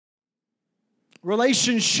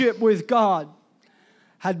Relationship with God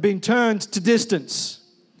had been turned to distance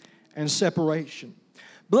and separation.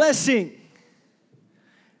 Blessing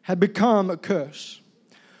had become a curse.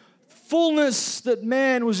 Fullness that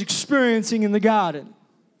man was experiencing in the garden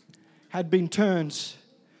had been turned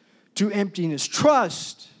to emptiness.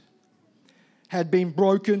 Trust had been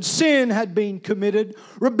broken. Sin had been committed.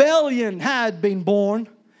 Rebellion had been born.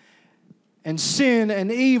 And sin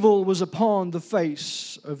and evil was upon the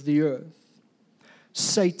face of the earth.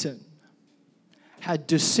 Satan had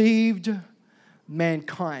deceived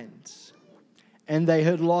mankind, and they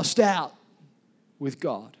had lost out with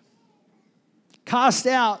God. Cast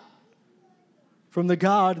out from the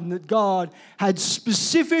garden that God had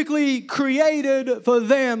specifically created for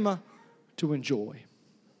them to enjoy.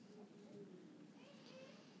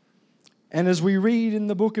 And as we read in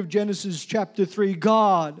the book of Genesis chapter 3,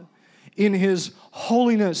 God, in His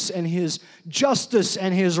holiness and His justice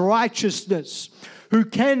and His righteousness, who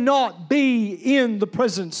cannot be in the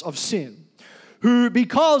presence of sin, who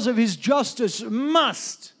because of His justice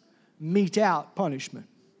must mete out punishment,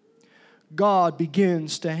 God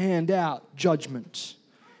begins to hand out judgment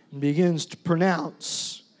and begins to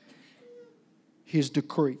pronounce His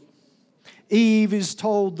decree. Eve is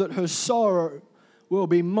told that her sorrow will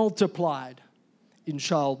be multiplied in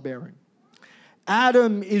childbearing.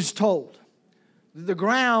 Adam is told that the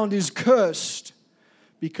ground is cursed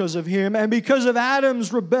because of him, and because of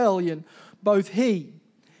Adam's rebellion, both he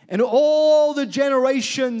and all the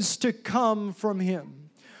generations to come from him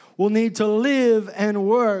will need to live and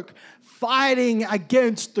work fighting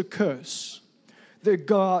against the curse that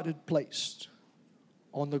God had placed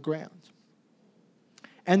on the ground.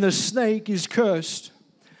 And the snake is cursed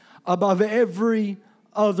above every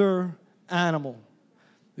other animal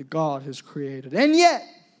that God has created. And yet,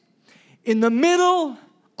 in the middle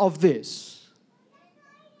of this,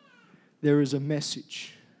 there is a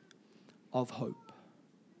message of hope.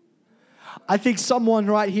 I think someone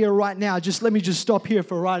right here, right now, let me stop here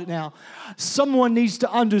for right now. Someone needs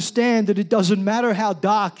to understand that it doesn't matter how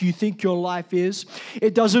dark you think your life is.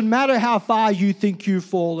 It doesn't matter how far you think you've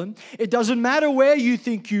fallen. It doesn't matter where you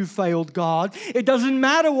think you failed God. It doesn't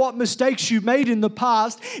matter what mistakes you've made in the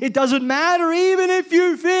past. It doesn't matter even if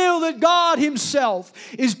you feel that God Himself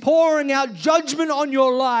is pouring out judgment on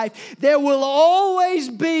your life. There will always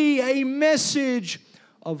be a message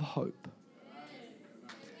of hope.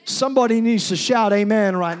 Somebody needs to shout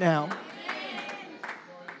amen right now.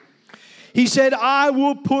 He said, I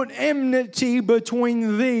will put enmity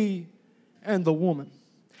between thee and the woman,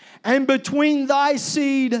 and between thy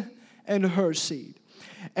seed and her seed.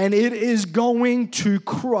 And it is going to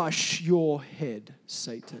crush your head,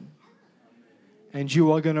 Satan. And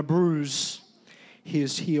you are going to bruise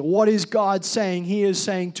his heel. What is God saying? He is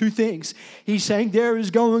saying two things. He's saying there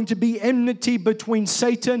is going to be enmity between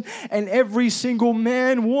Satan and every single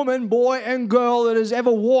man, woman, boy, and girl that has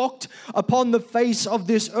ever walked upon the face of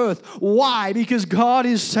this earth. Why? Because God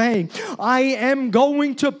is saying, I am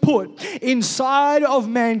going to put inside of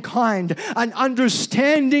mankind an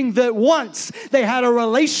understanding that once they had a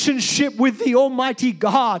relationship with the Almighty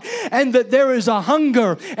God, and that there is a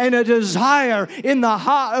hunger and a desire in the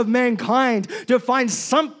heart of mankind to find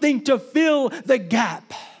something to fill the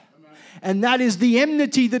gap. And that is the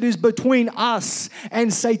enmity that is between us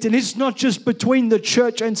and Satan. It's not just between the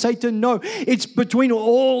church and Satan. No, it's between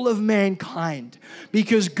all of mankind.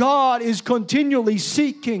 Because God is continually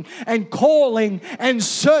seeking and calling and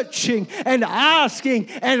searching and asking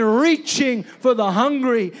and reaching for the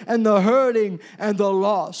hungry and the hurting and the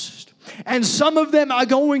lost. And some of them are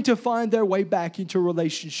going to find their way back into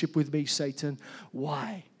relationship with me, Satan.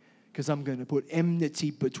 Why? Because I'm going to put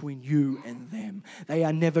enmity between you and them. They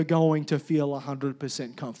are never going to feel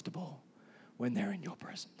 100% comfortable when they're in your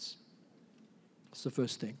presence. That's the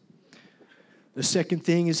first thing. The second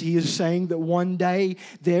thing is He is saying that one day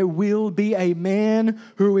there will be a man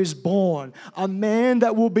who is born. A man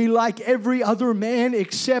that will be like every other man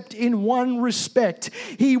except in one respect.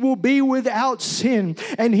 He will be without sin.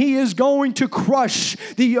 And He is going to crush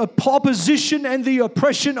the opposition and the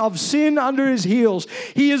oppression of sin under His heels.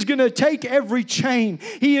 He is going to take every chain.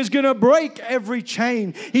 He is going to break every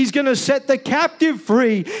chain. He's going to set the captive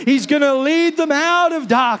free. He's going to lead them out of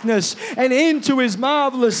darkness and into His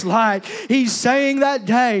marvelous light. He's saying that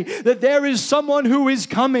day that there is someone who is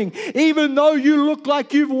coming. Even though you look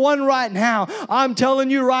like you've won right now, I'm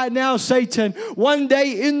telling you right now, Satan, one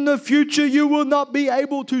day in the future you will not be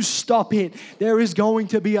able to stop it. There is going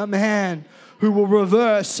to be a man who will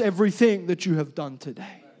reverse everything that you have done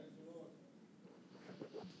today.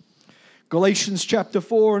 Galatians chapter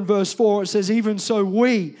 4 and verse 4, it says, even so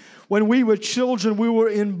we When we were children, we were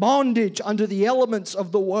in bondage under the elements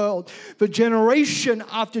of the world. For generation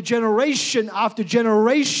after generation after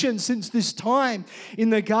generation since this time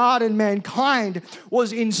in the garden, mankind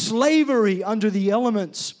was in slavery under the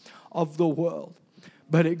elements of the world.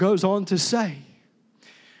 But it goes on to say,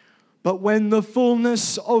 but when the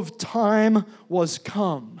fullness of time was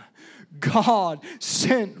come, God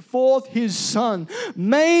sent forth His Son,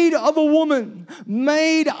 made of a woman,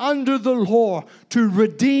 made under the law, to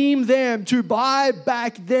redeem them, to buy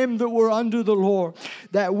back them that were under the law,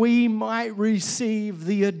 that we might receive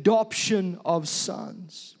the adoption of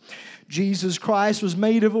sons. Jesus Christ was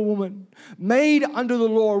made of a woman, made under the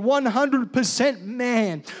law, 100%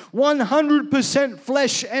 man, 100%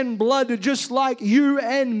 flesh and blood, just like you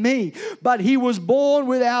and me. But He was born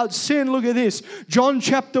without sin. Look at this. John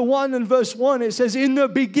chapter 1 and verse 1, it says, in the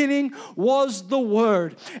beginning was the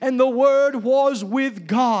Word, and the Word was with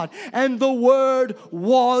God, and the Word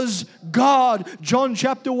was God. John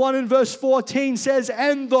chapter 1 and verse 14 says,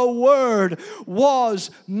 and the Word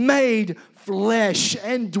was made flesh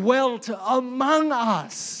and dwelt among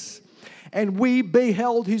us, and we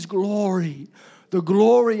beheld His glory, the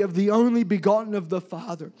glory of the only begotten of the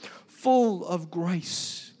Father, full of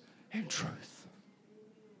grace and truth.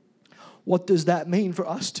 What does that mean for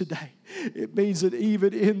us today? It means that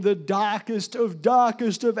even in the darkest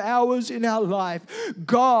of hours in our life,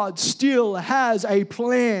 God still has a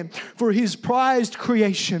plan for His prized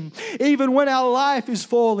creation. Even when our life is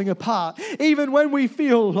falling apart, even when we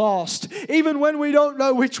feel lost, even when we don't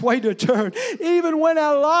know which way to turn, even when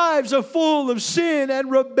our lives are full of sin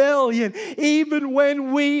and rebellion, even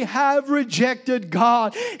when we have rejected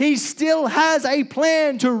God, He still has a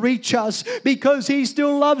plan to reach us, because He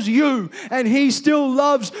still loves you and He still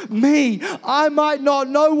loves me. I might not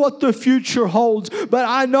know what the future holds, but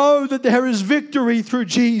I know that there is victory through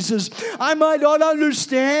Jesus. I might not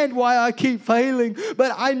understand why I keep failing,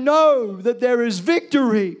 but I know that there is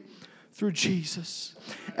victory through Jesus.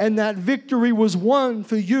 And that victory was won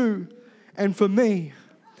for you and for me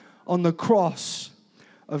on the cross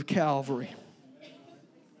of Calvary.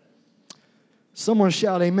 Someone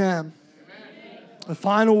shout amen. Amen. The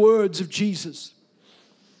final words of Jesus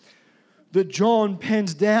that John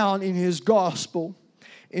pens down in his gospel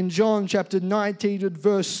in John chapter 19 and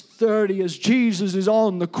verse 30, as Jesus is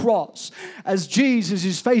on the cross, as Jesus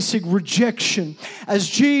is facing rejection, as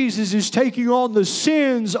Jesus is taking on the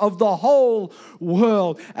sins of the whole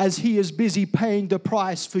world, as He is busy paying the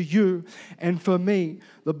price for you and for me.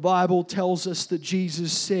 The Bible tells us that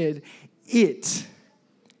Jesus said, "It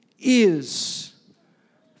is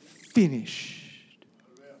finished."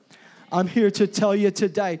 I'm here to tell you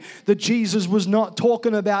today that Jesus was not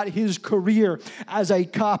talking about His career as a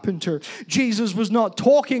carpenter. Jesus was not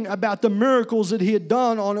talking about the miracles that He had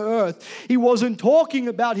done on earth. He wasn't talking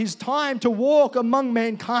about His time to walk among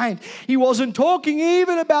mankind. He wasn't talking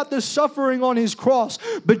even about the suffering on His cross.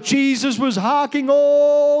 But Jesus was harking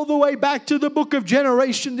all the way back to the book of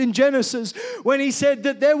Genesis in Genesis, when He said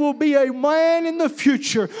that there will be a man in the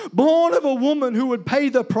future born of a woman who would pay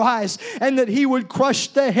the price, and that He would crush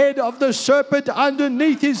the head of the serpent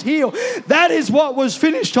underneath His heel. That is what was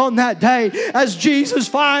finished on that day, as Jesus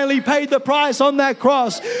finally paid the price on that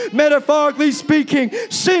cross. Metaphorically speaking,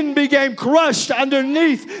 sin became crushed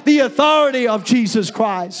underneath the authority of Jesus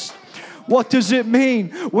Christ. What does it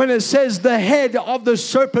mean when it says the head of the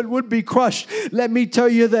serpent would be crushed? Let me tell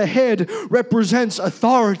you, the head represents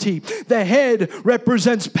authority. The head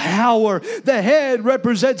represents power. The head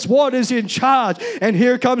represents what is in charge. And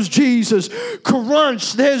here comes Jesus.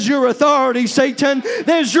 Crunch. There's your authority, Satan.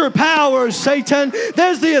 There's your power, Satan.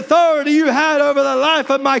 There's the authority you had over the life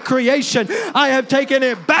of my creation. I have taken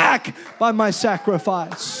it back by my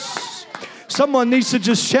sacrifice. Someone needs to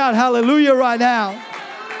just shout hallelujah right now.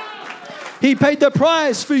 He paid the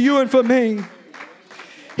price for you and for me.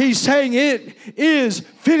 He's saying it is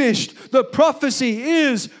finished. The prophecy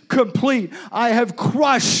is complete. I have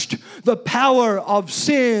crushed the power of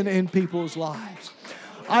sin in people's lives.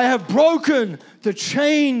 I have broken the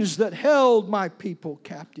chains that held my people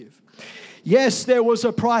captive. Yes, there was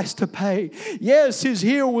a price to pay. Yes, His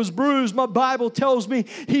heel was bruised. My Bible tells me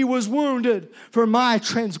He was wounded for my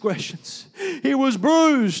transgressions. He was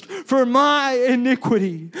bruised for my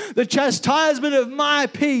iniquity. The chastisement of my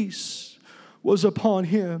peace was upon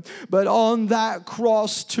Him. But on that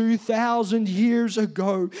cross 2,000 years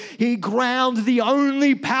ago, He ground the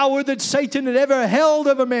only power that Satan had ever held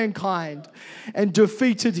over mankind and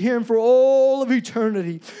defeated him for all of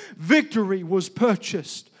eternity. Victory was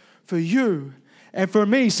purchased for you and for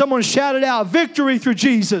me. Someone shouted out, victory through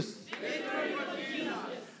Jesus. Victory through Jesus.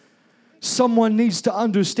 Someone needs to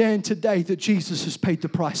understand today that Jesus has paid the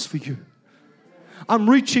price for you. I'm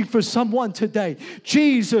reaching for someone today.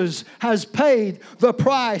 Jesus has paid the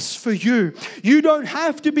price for you. You don't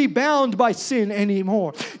have to be bound by sin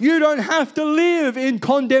anymore. You don't have to live in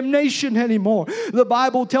condemnation anymore. The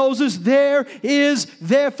Bible tells us there is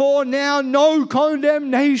therefore now no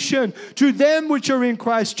condemnation to them which are in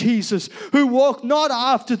Christ Jesus, who walk not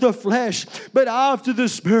after the flesh, but after the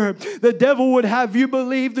Spirit. The devil would have you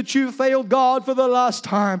believe that you failed God for the last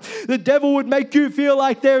time. The devil would make you feel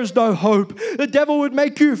like there's no hope. The devil would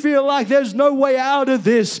make you feel like there's no way out of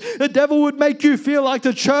this. The devil would make you feel like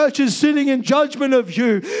the church is sitting in judgment of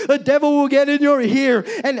you. The devil will get in your ear,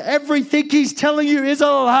 and everything he's telling you is a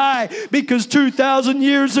lie, because 2,000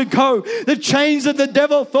 years ago, the chains that the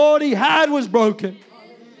devil thought he had was broken.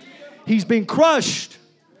 He's been crushed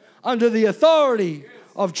under the authority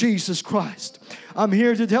of Jesus Christ. I'm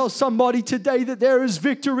here to tell somebody today that there is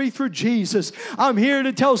victory through Jesus. I'm here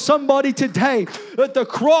to tell somebody today that the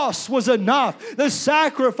cross was enough. The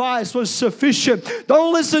sacrifice was sufficient.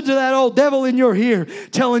 Don't listen to that old devil in your ear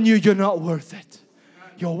telling you you're not worth it.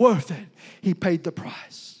 You're worth it. He paid the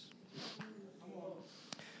price.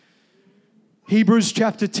 Hebrews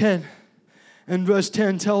chapter 10 and verse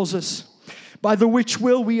 10 tells us, by the which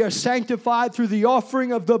will we are sanctified through the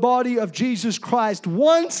offering of the body of Jesus Christ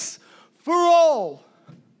once for all.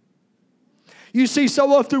 You see,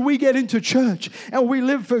 so often we get into church and we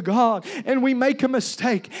live for God and we make a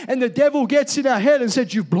mistake, and the devil gets in our head and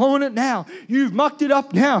says, you've blown it now. You've mucked it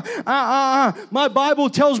up now. My Bible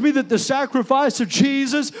tells me that the sacrifice of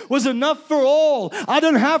Jesus was enough for all. I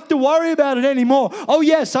don't have to worry about it anymore. Oh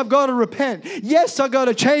yes, I've got to repent. Yes, I've got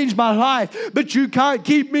to change my life. But you can't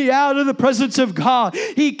keep me out of the presence of God.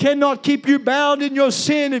 He cannot keep you bound in your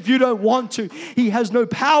sin if you don't want to. He has no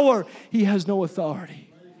power. He has no authority.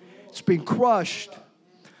 It's been crushed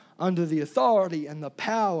under the authority and the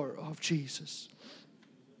power of Jesus.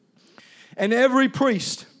 And every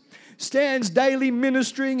priest stands daily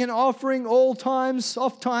ministering and offering oft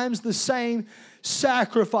times the same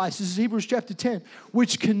sacrifices. Hebrews chapter 10,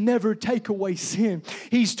 which can never take away sin.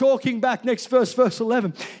 He's talking back, next verse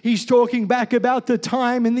 11. He's talking back about the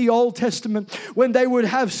time in the Old Testament when they would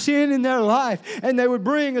have sin in their life, and they would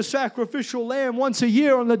bring a sacrificial lamb once a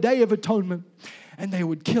year on the Day of Atonement. And they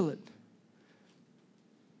would kill it.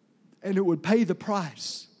 And it would pay the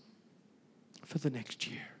price for the next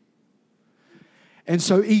year. And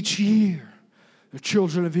so each year, the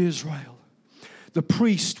children of Israel, the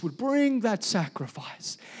priest would bring that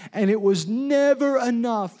sacrifice. And it was never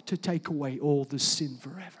enough to take away all the sin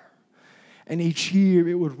forever. And each year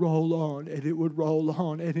it would roll on, and it would roll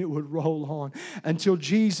on, and it would roll on, until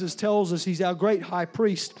Jesus tells us he's our great high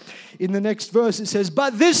priest. In the next verse it says,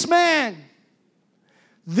 but this man,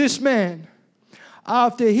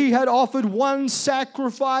 after he had offered one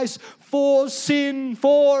sacrifice for sin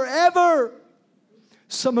forever.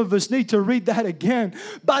 Some of us need to read that again.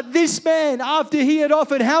 But this man, after he had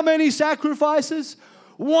offered how many sacrifices?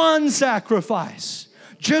 One sacrifice.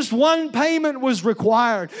 Just one payment was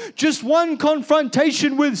required. Just one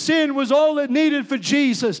confrontation with sin was all it needed for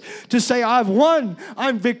Jesus to say, I've won.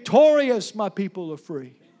 I'm victorious. My people are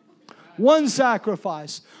free. One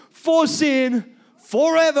sacrifice for sin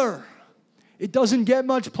forever. It doesn't get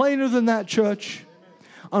much plainer than that, church.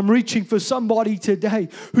 I'm reaching for somebody today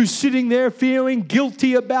who's sitting there feeling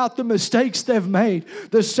guilty about the mistakes they've made.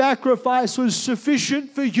 The sacrifice was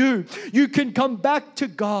sufficient for you. You can come back to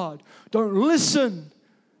God. Don't listen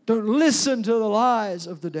to the lies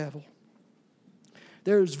of the devil.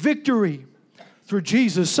 There's victory through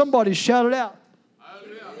Jesus. Somebody shout it out.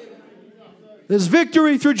 There's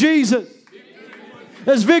victory through Jesus.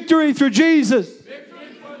 There's victory through Jesus.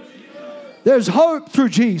 There's hope through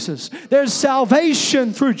Jesus. There's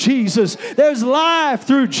salvation through Jesus. There's life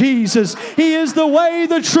through Jesus. He is the way,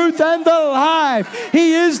 the truth, and the life.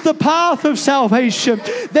 He is the path of salvation.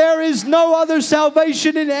 There is no other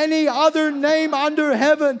salvation in any other name under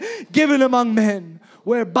heaven given among men,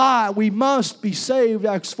 whereby we must be saved,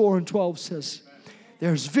 Acts 4:12 says.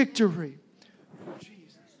 There's victory through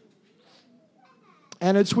Jesus.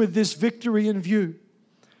 And it's with this victory in view,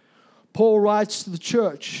 Paul writes to the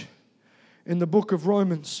church in the book of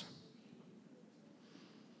Romans,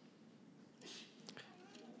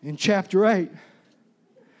 in chapter 8,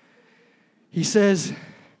 he says,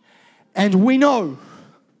 and we know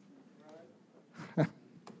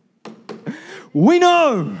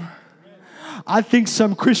I think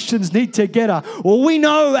some Christians need to get a, well, we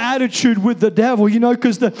know attitude with the devil,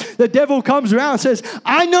 because the devil comes around and says,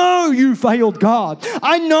 I know you failed God.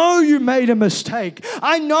 I know you made a mistake.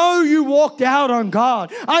 I know you walked out on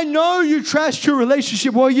God. I know you trashed your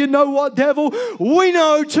relationship. Well, you know what, devil? We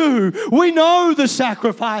know too. We know the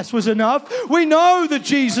sacrifice was enough. We know that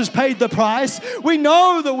Jesus paid the price. We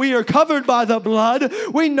know that we are covered by the blood.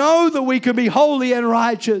 We know that we can be holy and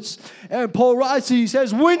righteous. And Paul writes, he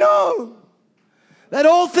says, we know that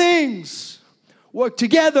all things work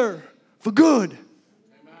together for good.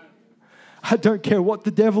 I don't care what the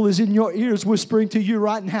devil is in your ears whispering to you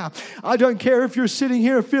right now. I don't care if you're sitting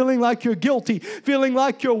here feeling like you're guilty, feeling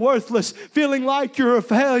like you're worthless, feeling like you're a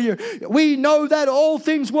failure. We know that all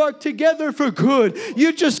things work together for good.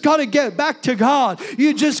 You just got to get back to God.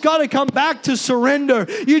 You just got to come back to surrender.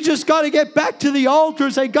 You just got to get back to the altar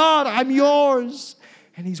and say, God, I'm yours.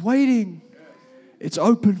 And He's waiting. It's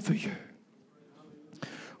open for you.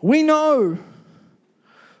 We know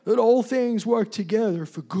that all things work together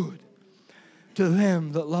for good to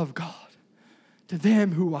them that love God, to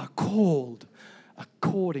them who are called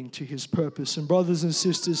according to His purpose. And brothers and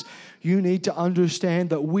sisters, you need to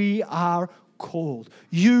understand that we are called.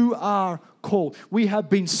 You are called. We have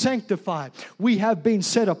been sanctified. We have been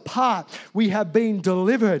set apart. We have been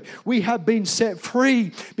delivered. We have been set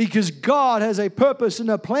free because God has a purpose and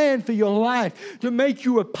a plan for your life to make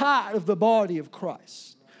you a part of the body of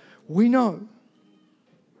Christ. We know.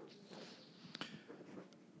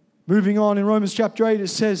 Moving on in Romans chapter 8, it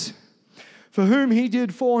says, for whom He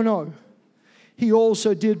did foreknow, He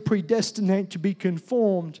also did predestinate to be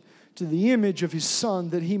conformed to the image of His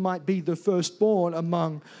Son, that He might be the firstborn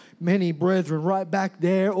among many brethren. Right back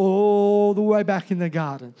there, all the way back in the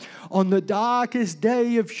garden. On the darkest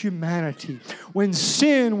day of humanity, when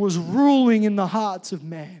sin was ruling in the hearts of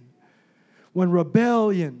man, when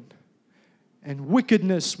rebellion and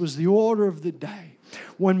wickedness was the order of the day,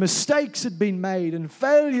 when mistakes had been made and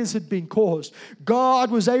failures had been caused, God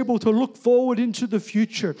was able to look forward into the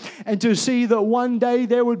future and to see that one day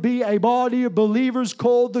there would be a body of believers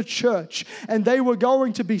called the church, and they were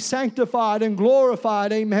going to be sanctified and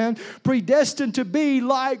glorified, amen, predestined to be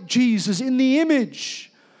like Jesus in the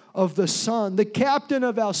image of the Son, the captain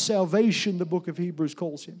of our salvation, the book of Hebrews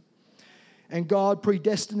calls Him. And God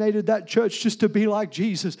predestinated that church just to be like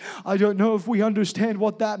Jesus. I don't know if we understand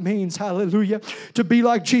what that means. Hallelujah. To be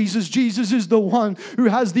like Jesus. Jesus is the one who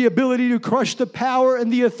has the ability to crush the power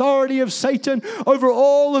and the authority of Satan over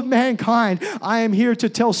all of mankind. I am here to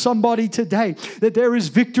tell somebody today that there is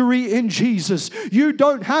victory in Jesus. You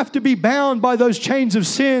don't have to be bound by those chains of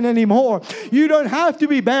sin anymore. You don't have to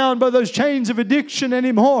be bound by those chains of addiction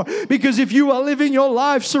anymore. Because if you are living your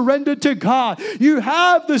life surrendered to God, you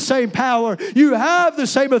have the same power. You have the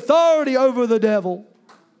same authority over the devil.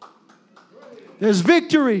 There's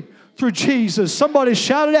victory through Jesus. Somebody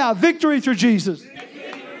shout it out. Victory through Jesus.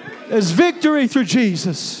 There's victory through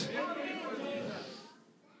Jesus.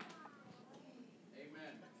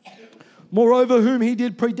 Moreover, whom He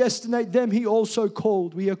did predestinate, them He also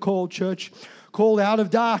called. We are called, church, called out of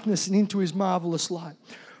darkness and into His marvelous light.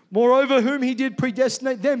 Moreover, whom He did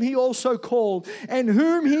predestinate, them He also called. And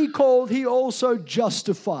whom He called, He also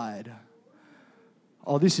justified.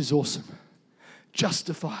 Oh, this is awesome.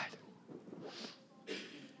 Justified.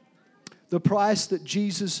 The price that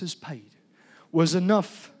Jesus has paid was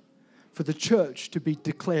enough for the church to be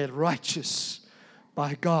declared righteous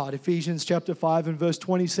by God. Ephesians chapter 5 and verse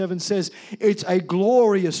 27 says, it's a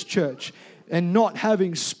glorious church, and not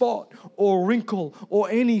having spot or wrinkle or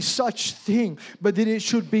any such thing, but that it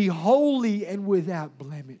should be holy and without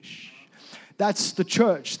blemish. That's the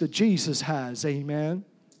church that Jesus has. Amen.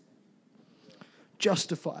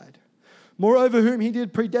 Justified. Moreover, whom He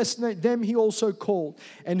did predestinate, them He also called.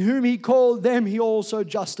 And whom He called, them He also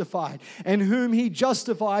justified. And whom He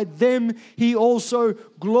justified, them He also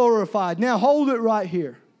glorified. Now hold it right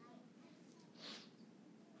here.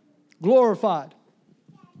 Glorified.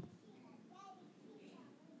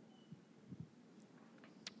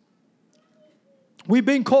 We've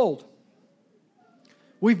been called.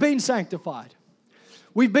 We've been sanctified.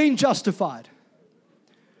 We've been justified.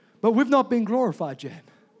 But we've not been glorified yet.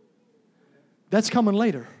 That's coming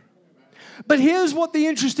later. But here's what the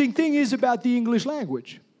interesting thing is about the English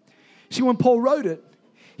language. See, when Paul wrote it,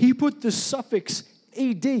 he put the suffix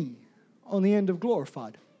ed on the end of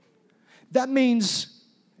glorified. That means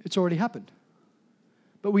it's already happened.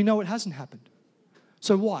 But we know it hasn't happened.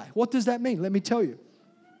 So why? What does that mean? Let me tell you.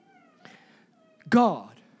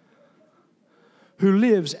 God, who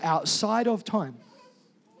lives outside of time,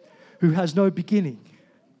 who has no beginning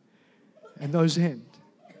and no end,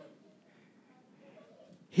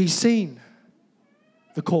 He's seen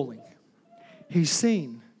the calling. He's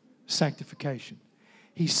seen sanctification.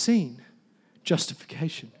 He's seen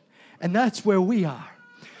justification. And that's where we are.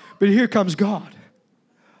 But here comes God.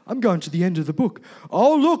 I'm going to the end of the book.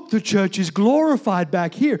 Oh, look, the church is glorified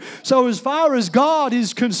back here. So as far as God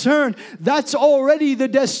is concerned, that's already the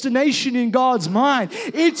destination in God's mind.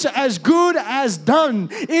 It's as good as done.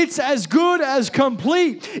 It's as good as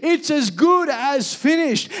complete. It's as good as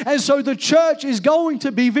finished. And so the church is going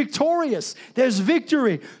to be victorious. There's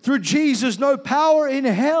victory through Jesus. No power in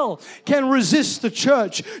hell can resist the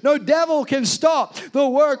church. No devil can stop the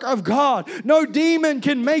work of God. No demon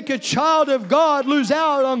can make a child of God lose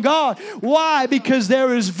out on God. Why? Because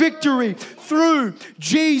there is victory through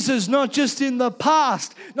Jesus, not just in the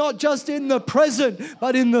past, not just in the present,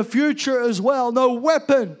 but in the future as well. No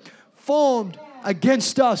weapon formed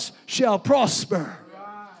against us shall prosper.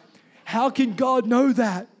 How can God know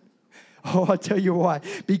that? Oh, I tell you why.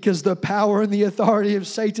 Because the power and the authority of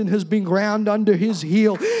Satan has been ground under his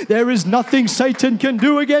heel. There is nothing Satan can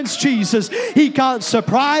do against Jesus. He can't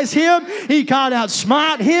surprise him. He can't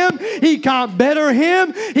outsmart him. He can't better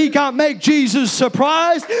him. He can't make Jesus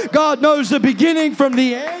surprised. God knows the beginning from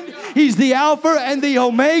the end. He's the Alpha and the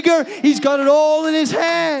Omega. He's got it all in his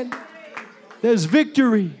hand. There's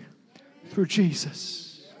victory through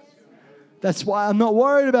Jesus. That's why I'm not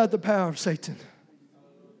worried about the power of Satan.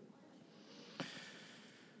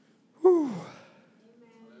 Whew.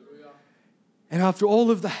 And after all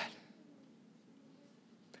of that,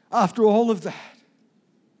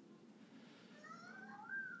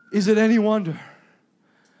 is it any wonder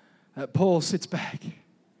that Paul sits back and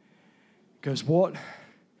goes, what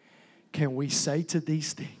can we say to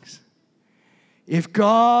these things? If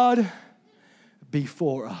God be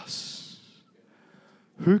for us,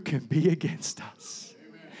 who can be against us?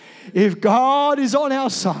 If God is on our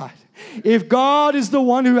side, if God is the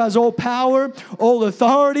one who has all power, all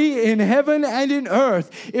authority in heaven and in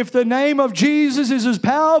earth, if the name of Jesus is as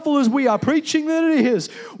powerful as we are preaching that it is,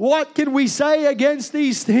 what can we say against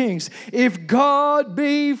these things? If God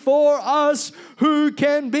be for us, who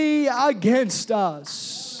can be against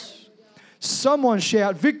us? Someone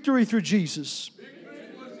shout, victory through Jesus.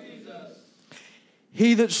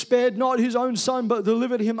 He that spared not his own son, but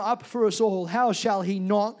delivered him up for us all, how shall he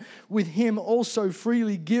not with him also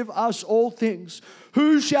freely give us all things?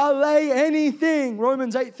 Who shall lay anything,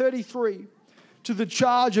 Romans 8:33, to the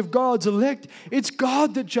charge of God's elect? It's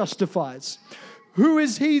God that justifies. Who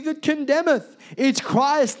is he that condemneth? It's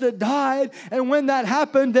Christ that died, and when that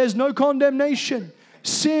happened, there's no condemnation.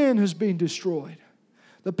 Sin has been destroyed.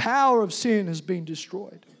 The power of sin has been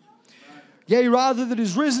destroyed. Yea, rather that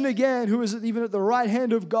is risen again, who is even at the right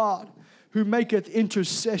hand of God, who maketh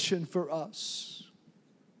intercession for us.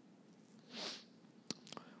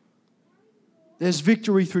 There's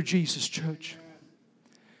victory through Jesus, church.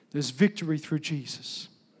 There's victory through Jesus.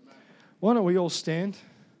 Why don't we all stand?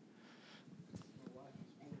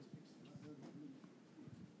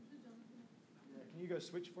 Can you go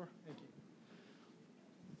switch for? Thank you.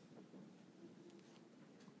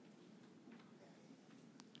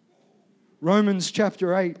 Romans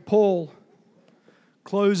chapter 8, Paul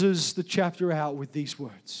closes the chapter out with these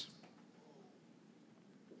words.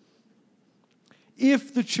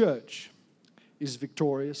 If the church is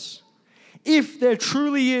victorious, if there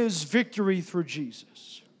truly is victory through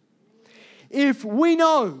Jesus, if we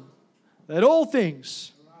know that all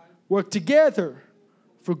things work together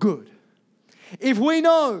for good, if we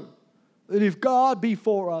know that if God be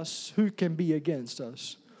for us, who can be against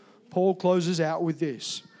us? Paul closes out with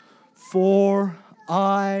this. For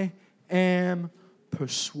I am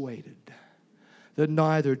persuaded that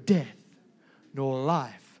neither death, nor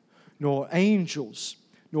life, nor angels,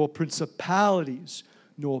 nor principalities,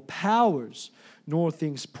 nor powers, nor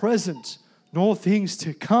things present, nor things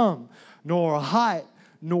to come, nor height,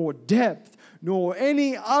 nor depth, nor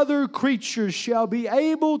any other creature shall be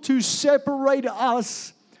able to separate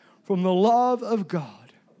us from the love of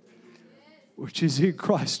God, which is in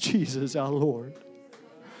Christ Jesus our Lord.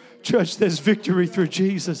 Church, there's victory through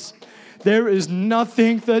Jesus. There is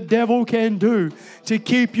nothing the devil can do to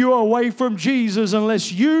keep you away from Jesus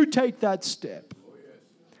unless you take that step.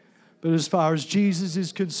 But as far as Jesus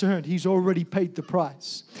is concerned, He's already paid the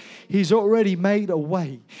price. He's already made a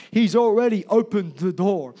way. He's already opened the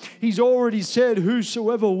door. He's already said,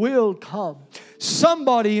 whosoever will come.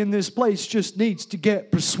 Somebody in this place just needs to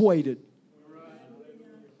get persuaded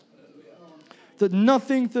that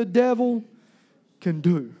nothing the devil can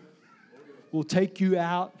do will take you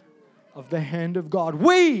out of the hand of God.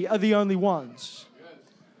 We are the only ones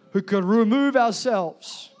who can remove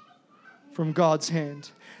ourselves from God's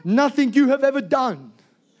hand. Nothing you have ever done,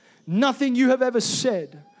 Nothing you have ever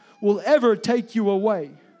said will ever take you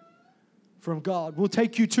away from God, will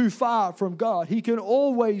take you too far from God. He can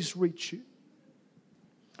always reach you.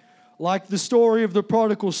 Like the story of the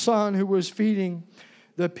prodigal son who was feeding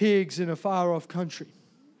the pigs in a far-off country.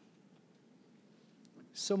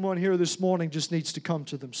 Someone here this morning just needs to come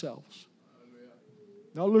to themselves.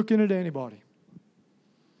 Not looking at anybody.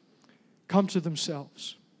 Come to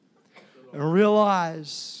themselves and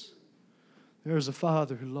realize there's a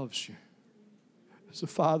Father who loves you. There's a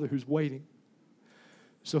Father who's waiting.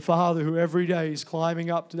 There's a Father who every day is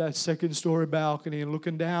climbing up to that second-story balcony and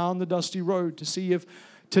looking down the dusty road to see if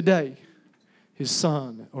today his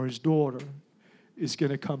son or his daughter is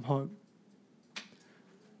going to come home.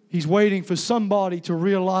 He's waiting for somebody to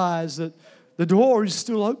realize that the door is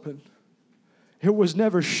still open. It was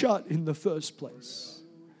never shut in the first place.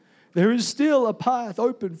 There is still a path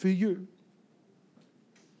open for you.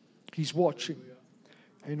 He's watching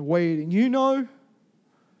and waiting. You know,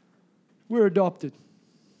 we're adopted.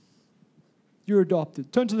 You're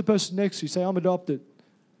adopted. Turn to the person next to you. Say, I'm adopted.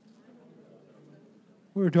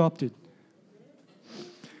 We're adopted.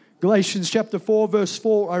 Galatians chapter 4, verse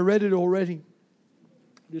 4. I read it already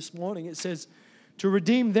this morning. It says, to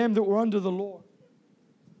redeem them that were under the law,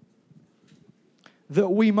 that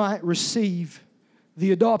we might receive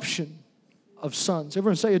the adoption of sons.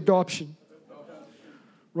 Everyone say adoption.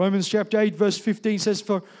 Romans chapter 8 verse 15 says,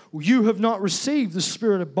 for you have not received the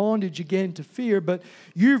spirit of bondage again to fear, but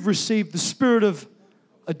you've received the spirit of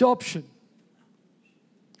adoption,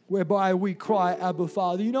 whereby we cry, Abba,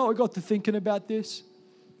 Father. You know, I got to thinking about this.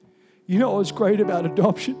 You know what's great about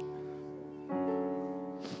adoption?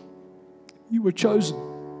 You were chosen.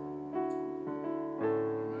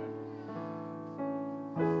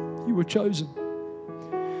 You were chosen.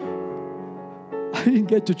 I didn't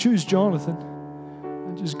get to choose Jonathan.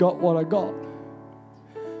 I just got what I got.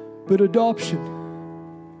 But adoption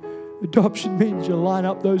means you line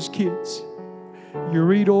up those kids. You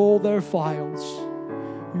read all their files.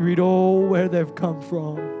 You read all where they've come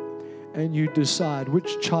from. And you decide,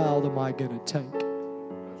 which child am I going to take?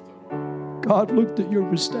 God looked at your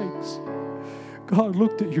mistakes. God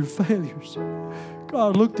looked at your failures.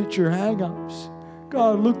 God looked at your hang-ups.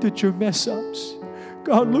 God looked at your mess-ups.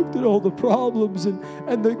 God looked at all the problems and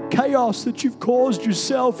the chaos that you've caused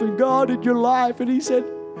yourself and God in your life. And He said,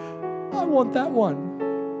 I want that one.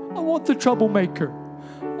 I want the troublemaker.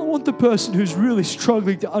 I want the person who's really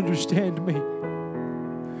struggling to understand me.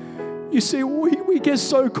 You see, we get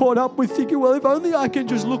so caught up with thinking, well, if only I can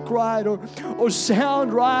just look right or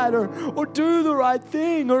sound right or do the right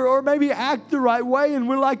thing or maybe act the right way. And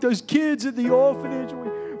we're like those kids at the orphanage. We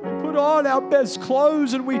put on our best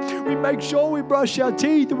clothes and we make sure we brush our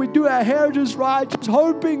teeth and we do our hair just right, just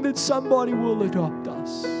hoping that somebody will adopt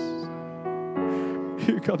us.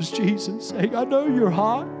 Here comes Jesus saying, I know your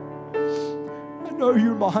heart. I know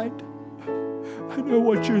your mind. I know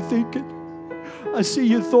what you're thinking. I see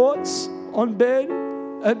your thoughts on bed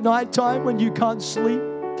at nighttime when you can't sleep.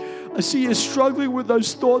 I see you struggling with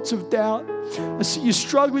those thoughts of doubt. I see you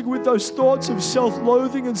struggling with those thoughts of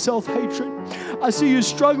self-loathing and self-hatred. I see you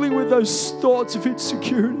struggling with those thoughts of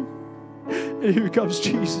insecurity. And here comes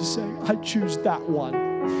Jesus saying, I choose that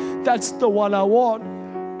one. That's the one I want.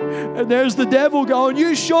 And there's the devil going,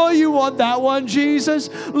 you sure you want that one, Jesus?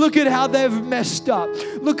 Look at how they've messed up.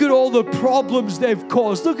 Look at all the problems they've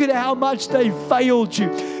caused. Look at how much they've failed you.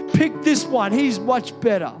 Pick this one. He's much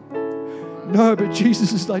better. No, but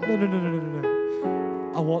Jesus is like, no.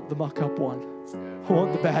 I want the muck-up one. I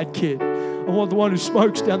want the bad kid. I want the one who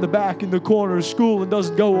smokes down the back in the corner of school and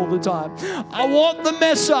doesn't go all the time. I want the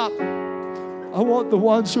mess up. I want the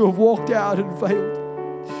ones who have walked out and failed.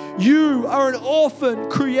 You are an orphan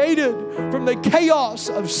created from the chaos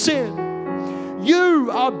of sin.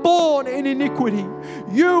 You are born in iniquity.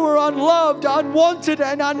 You are unloved, unwanted,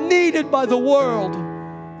 and unneeded by the world.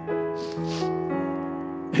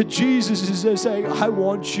 And Jesus is there saying, I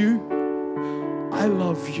want you. I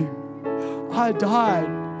love you. I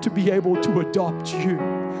died to be able to adopt you.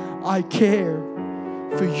 I care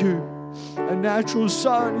for you. A natural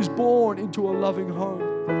son is born into a loving home.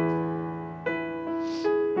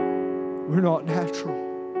 We're not natural.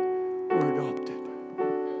 We're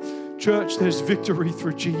adopted. Church, there's victory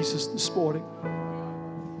through Jesus this morning.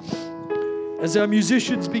 As our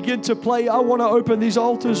musicians begin to play, I want to open these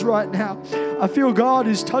altars right now. I feel God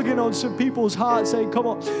is tugging on some people's hearts saying, come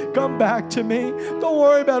on, come back to me. Don't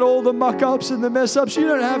worry about all the muck-ups and the mess-ups. You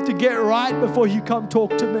don't have to get right before you come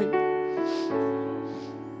talk to me.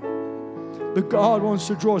 But God wants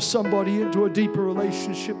to draw somebody into a deeper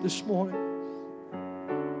relationship this morning.